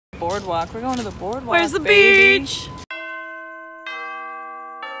boardwalk. We're going to the boardwalk. Where's the baby? beach?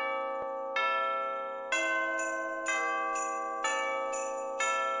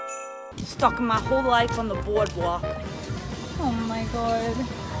 Stuck my whole life on the boardwalk. Oh my god.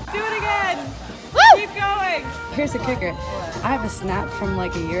 Do it again. Woo! Keep going. Here's the kicker. I have a snap from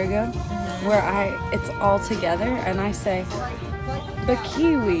like a year ago where it's all together and I say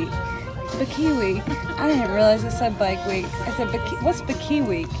Bikini Week. Bikini Week. I didn't realize it said Bike Week. I said what's Bikini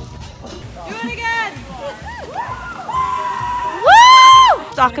Week? Do it again.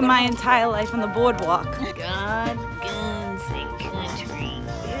 Woo! Stalking my entire life on the boardwalk. God, guns, and country.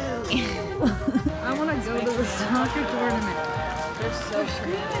 I want to go to the soccer tournament. They're so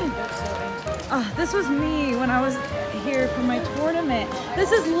committed. They're so into it. Oh, this was me when I was here for my tournament.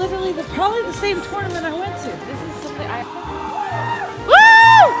 This is literally probably the same tournament I went to. This is something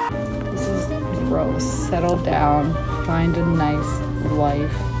Woo! This is gross. Settle down. Find a nice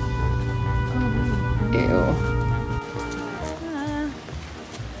wife. Ew.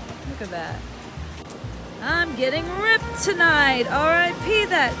 Look at that. I'm getting ripped tonight. R.I.P.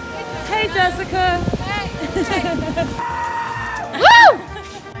 that. Hey, Jessica. Woo!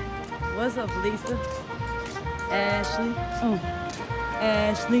 What's up, Lisa? Ashley. Oh.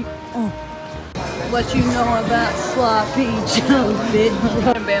 Ashley. Oh. What you know about sloppy Joe,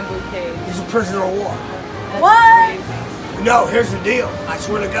 bitch? Bamboo cage. He's a prisoner of war. What? No, here's the deal. I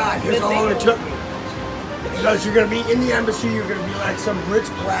swear to God, here's how long it took me. Because you're going to be in the embassy, you're going to be like some rich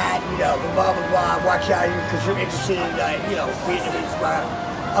brat, you know, blah, blah, blah. Watch out, because you're interested in, you know, Vietnamese blah.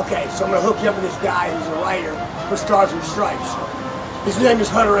 Okay, so I'm going to hook you up with this guy who's a writer for Stars and Stripes. His name is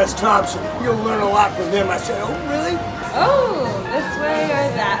Hunter S. Thompson. You'll learn a lot from him. I said, oh, really? Oh, this way or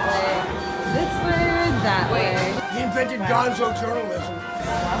that way? This way or that way? He invented gonzo journalism.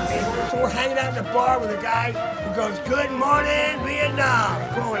 So we're hanging out in the bar with a guy who goes, good morning, Vietnam.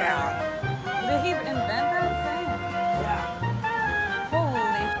 Going out. Did he invent that thing? Yeah.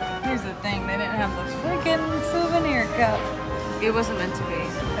 Holy. Here's the thing, they didn't have the freaking souvenir cup. It wasn't meant to be.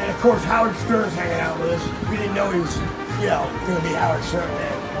 And of course, Howard Stern's hanging out with us. We didn't know he was, you know, going to be Howard Stern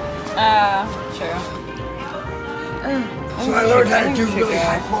then. True. So I learned how to do really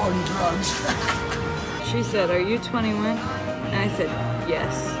high quality drugs. She said, are you 21? And I said,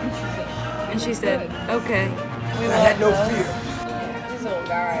 yes. And she said, okay. I had no fear. These little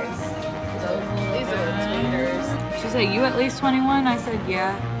guys. These little tweeters. She said, you at least 21? I said,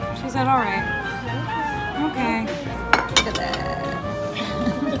 yeah. She said, all right. Okay. Look at that.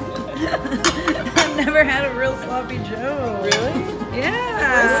 I've never had a real sloppy Joe. Really?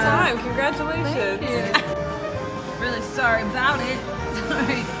 Yeah. First time. Congratulations. Thank you. Really sorry about it.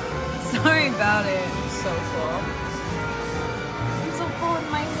 Sorry about it. I'm so full. I'm so full of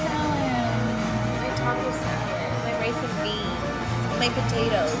my salad. My taco salad, my rice and beans, my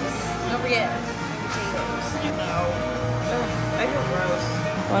potatoes. Don't forget, potatoes. I feel gross.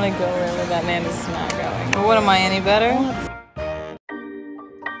 I want to go wherever that man is not going. But what am I, any better?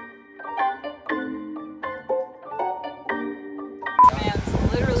 Man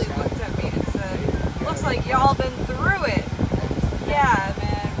literally looked at me and said, looks like y'all been through it. Yeah,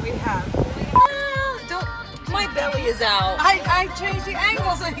 man, we have. My belly is out. I changed the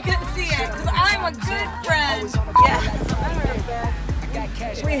angle so you couldn't see it because I'm a good friend. Yeah.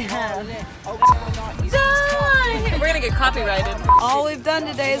 We have. We're gonna get copyrighted. All we've done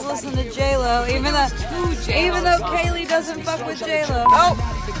today is listen to J-Lo, even though Kaley doesn't fuck with J-Lo.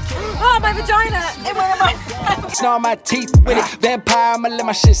 Oh, my vagina! And where am I? Snarl my teeth with it. Vampire, I'ma let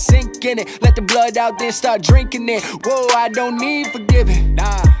my shit sink in it. Let the blood out, then start drinking it. Whoa, I don't need forgiving.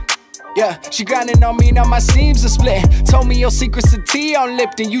 Nah. Yeah, she grinding on me, now my seams are splitting. Told me your secret's a tea on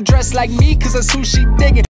Lipton. You dress like me, cause that's who she digging.